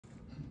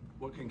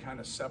what can kind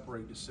of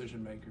separate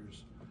decision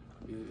makers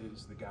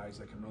is the guys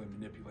that can really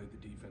manipulate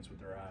the defense with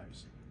their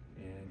eyes.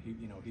 And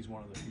he's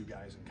one of the few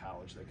guys in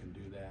college that can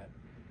do that.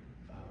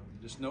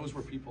 Just knows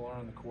where people are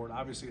on the court.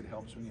 Obviously, it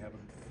helps when you have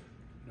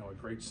a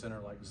great center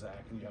like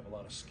Zach and you have a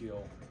lot of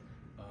skill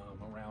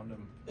around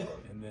him.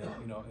 And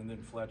then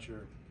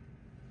Fletcher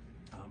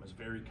is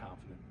very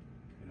confident.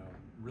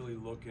 Really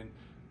looking.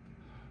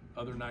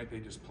 Other night they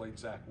just played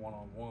Zach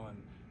one-on-one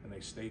and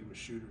they stayed with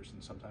shooters,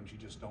 and sometimes you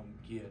just don't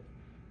get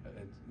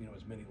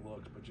as many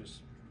looks, but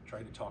just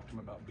try to talk to him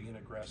about being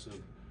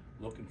aggressive,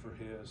 looking for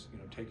his,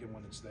 taking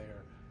when it's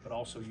there, but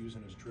also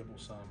using his dribble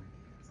some.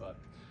 But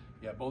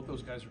yeah, both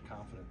those guys are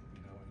confident,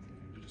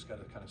 and you just got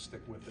to kind of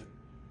stick with it.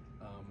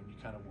 When you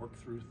kind of work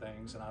through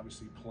things, and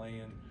obviously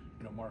playing,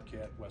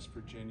 Marquette, West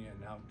Virginia,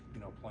 and now,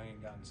 playing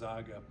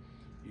Gonzaga,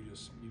 you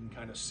can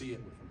kind of see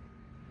it with them,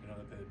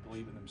 that they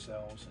believe in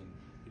themselves, and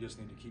you just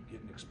need to keep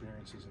getting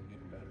experiences and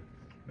getting better.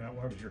 Matt,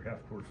 why was your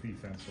half-court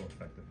defense so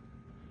effective?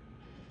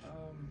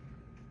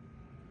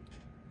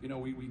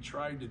 We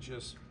tried to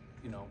just,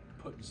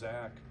 put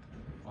Zach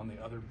on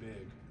the other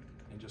big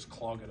and just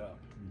clog it up.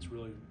 It's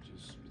really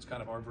it's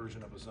kind of our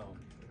version of a zone.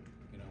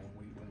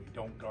 When we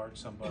don't guard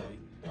somebody,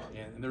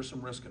 and there's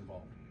some risk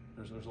involved.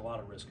 There's a lot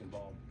of risk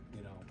involved.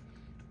 You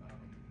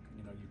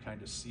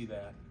kind of see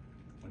that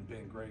when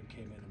Ben Gregg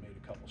came in and made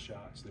a couple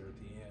shots there at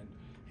the end.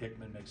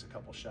 Hickman makes a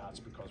couple shots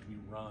because we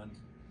run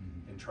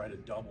and try to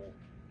double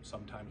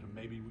sometimes.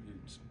 Maybe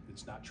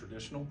it's not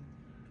traditional,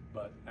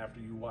 but after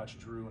you watch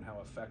Drew and how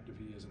effective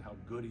he is and how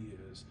good he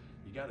is,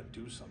 you got to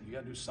do something. You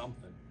got to do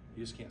something.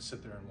 You just can't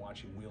sit there and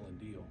watch him wheel and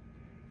deal.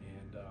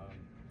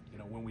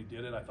 And when we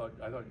did it, I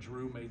thought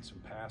Drew made some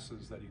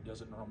passes that he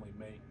doesn't normally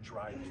make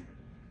driving.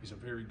 He's a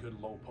very good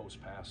low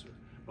post passer,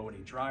 but when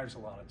he drives a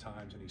lot of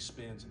times and he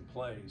spins and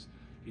plays,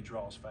 he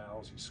draws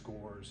fouls, he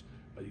scores,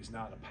 but he's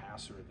not a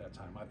passer at that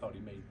time. I thought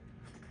he made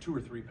 2 or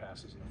 3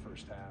 passes in the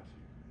first half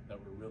that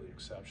were really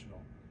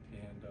exceptional,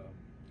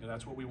 and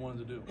that's what we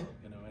wanted to do.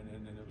 And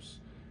it was,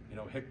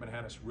 Hickman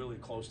had us really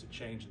close to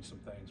changing some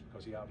things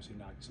because he obviously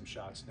knocked some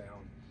shots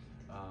down,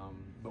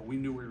 but we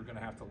knew we were going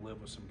to have to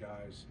live with some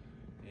guys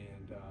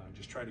and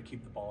just try to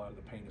keep the ball out of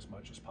the paint as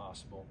much as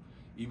possible.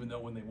 Even though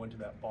when they went to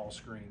that ball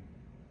screen,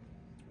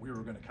 we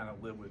were going to kind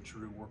of live with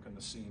Drew working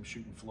the seam,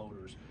 shooting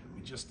floaters.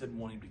 We just didn't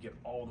want him to get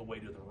all the way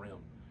to the rim.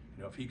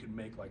 If he could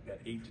make like that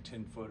 8 to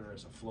 10 footer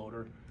as a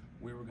floater,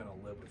 we were going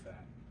to live with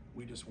that.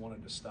 We just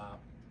wanted to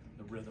stop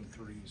the rhythm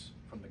threes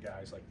from the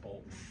guys like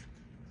Bolton,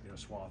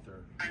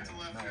 Swather,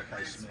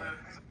 Malachi Smith,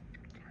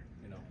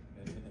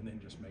 and then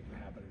just make it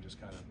happen and just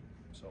kind of,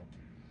 so.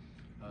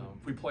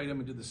 If we played him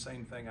and did the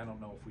same thing, I don't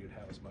know if we'd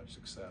have as much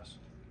success.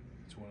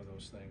 It's one of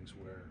those things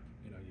where,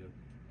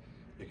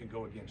 it can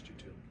go against you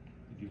too.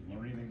 Did you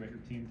learn anything about your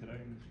team today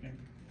in this game?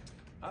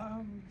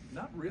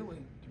 Not really,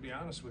 to be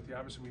honest with you.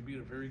 Obviously, we beat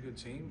a very good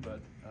team,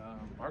 but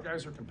our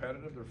guys are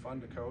competitive. They're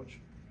fun to coach.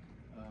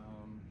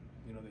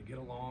 They get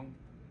along.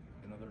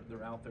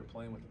 They're out there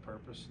playing with the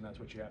purpose, and that's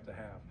what you have to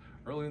have.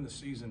 Early in the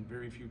season,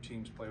 very few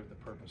teams play with the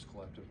purpose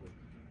collectively.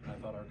 And I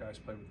thought our guys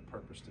played with the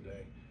purpose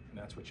today, and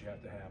that's what you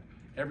have to have.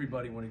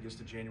 Everybody, when it gets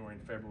to January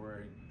and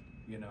February,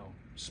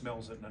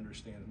 smells it and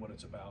understands what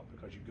it's about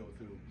because you go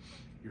through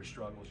your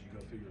struggles, you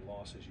go through your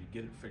losses, you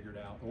get it figured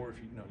out, or if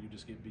you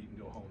just get beat and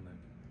go home then.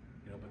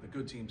 But the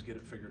good teams get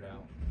it figured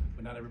out,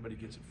 but not everybody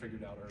gets it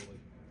figured out early.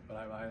 But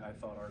I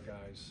thought our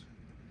guys,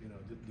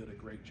 did a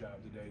great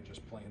job today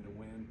just playing to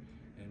win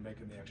and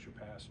making the extra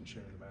pass and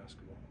sharing the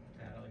basketball.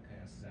 I'd like to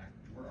ask Zach,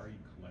 where are you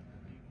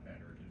collectively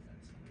better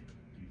defensively,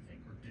 do you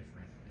think, or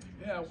different?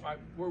 Yeah,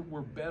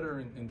 we're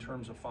better in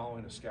terms of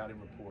following a scouting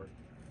report.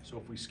 So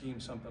if we scheme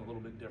something a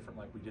little bit different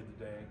like we did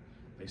today,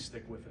 they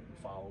stick with it and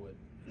follow it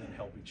and then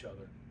help each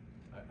other.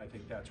 I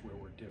think that's where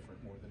we're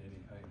different more than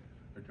anything,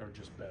 or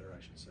just better,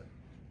 I should say.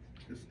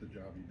 Just the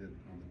job you did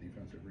on the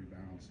defensive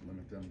rebounds,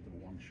 limit them to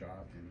one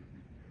shot, and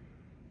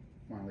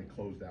finally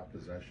closed out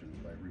possessions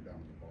by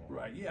rebounding the ball.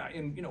 Right, yeah,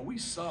 and we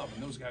sub,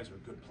 and those guys are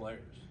good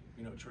players.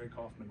 Trey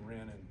Kaufman,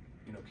 Wren,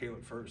 and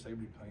Caleb First, they'd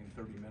be playing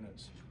 30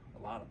 minutes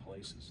a lot of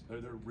places. They're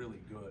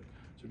really good.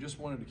 So just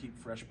wanted to keep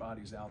fresh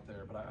bodies out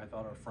there, but I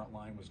thought our front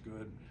line was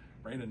good.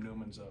 Brandon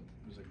Newman's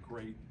was a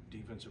great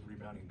defensive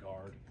rebounding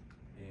guard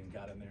and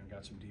got in there and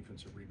got some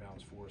defensive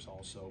rebounds for us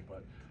also.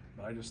 But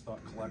I just thought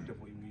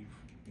collectively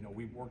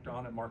we've worked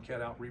on it.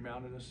 Marquette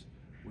out-rebounded us.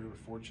 We were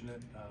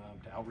fortunate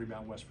to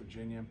out-rebound West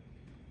Virginia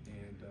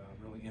and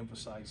really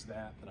emphasize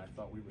that I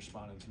thought we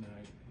responded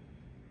tonight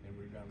and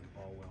rebounded the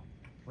ball well.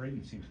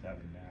 Braden seems to have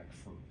a knack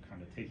for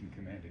kind of taking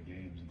command of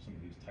games in some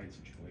of these tight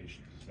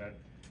situations. Does that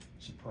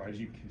surprise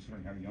you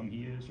considering how young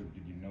he is, or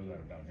did you know that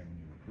about him when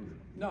you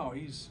recruited him? No,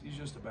 he's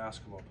just a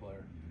basketball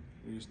player.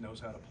 He just knows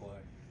how to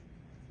play,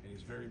 and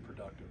he's very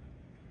productive.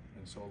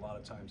 And so a lot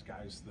of times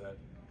guys that,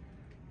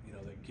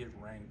 that get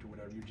ranked or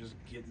whatever, you're just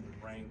getting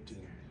ranked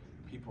and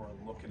people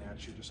are looking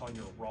at you just on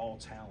your raw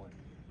talent,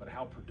 but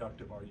how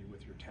productive are you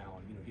with your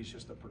talent? He's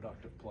just a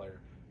productive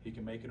player. He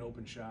can make an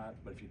open shot,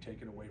 but if you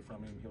take it away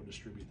from him, he'll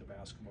distribute the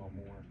basketball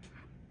more.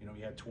 You know,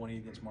 he had 20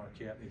 against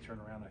Marquette. They turned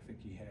around, I think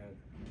he had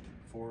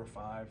 4 or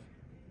 5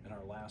 in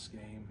our last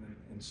game.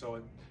 And so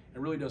it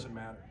really doesn't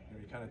matter. You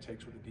know, he kind of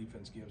takes what the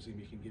defense gives him.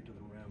 He can get to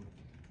the rim.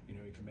 You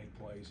know, he can make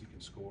plays. He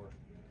can score.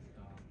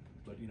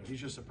 But, you know, he's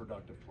just a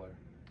productive player.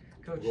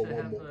 Coach, We'll go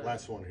one more,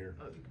 last one here.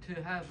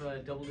 To have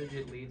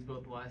double-digit leads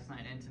both last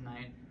night and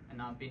tonight, and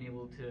not being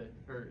able to,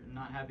 or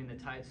not having the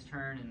tides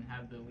turn and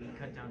have the lead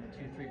cut down to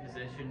 2-3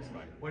 positions,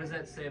 what does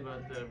that say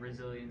about the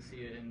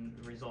resiliency and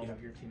the resolve of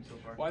your team so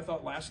far? Well, I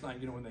thought last night,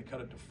 you know, when they cut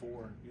it to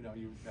 4, you know,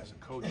 you as a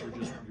coach,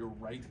 you're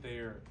right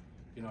there.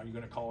 You know, you're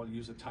going to call it,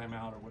 use a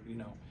timeout or what, you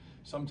know.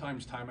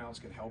 Sometimes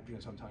timeouts can help you,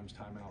 and sometimes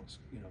timeouts,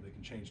 you know, they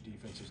can change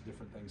defenses.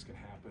 Different things can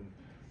happen.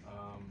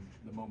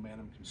 The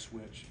momentum can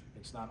switch.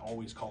 It's not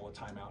always call a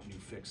timeout and you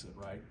fix it,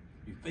 right?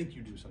 You think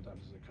you do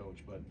sometimes as a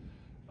coach, but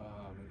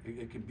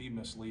it can be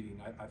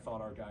misleading. I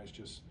thought our guys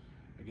just,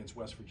 against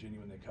West Virginia,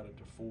 when they cut it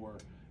to 4,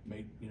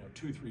 made, you know,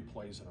 2-3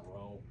 plays in a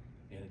row,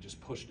 and it just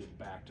pushed it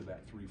back to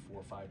that 3,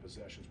 4, 5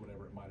 possessions,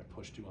 whatever it might have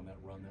pushed to on that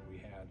run that we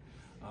had.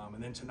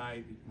 And then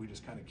tonight, we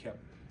just kind of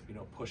kept, you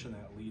know, pushing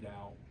that lead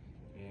out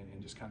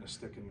and just kind of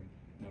sticking,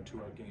 you know, to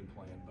our game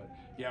plan. But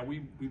yeah,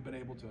 we've been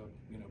able to,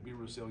 you know, be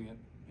resilient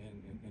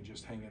and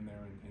just hang in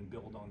there and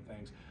build on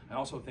things. I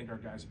also think our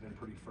guys have been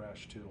pretty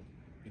fresh too.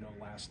 You know,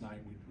 last night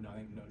I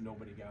think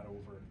nobody got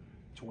over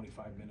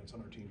 25 minutes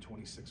on our team,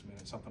 26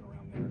 minutes, something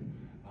around there.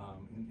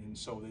 And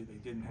so they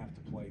didn't have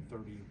to play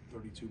 30,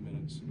 32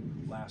 minutes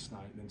last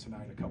night. And then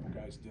tonight, a couple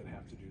guys did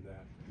have to do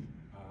that.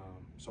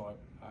 So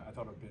I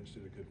thought our bench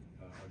did a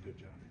good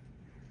job.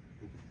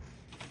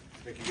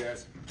 Thank you,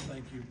 guys.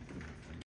 Thank you.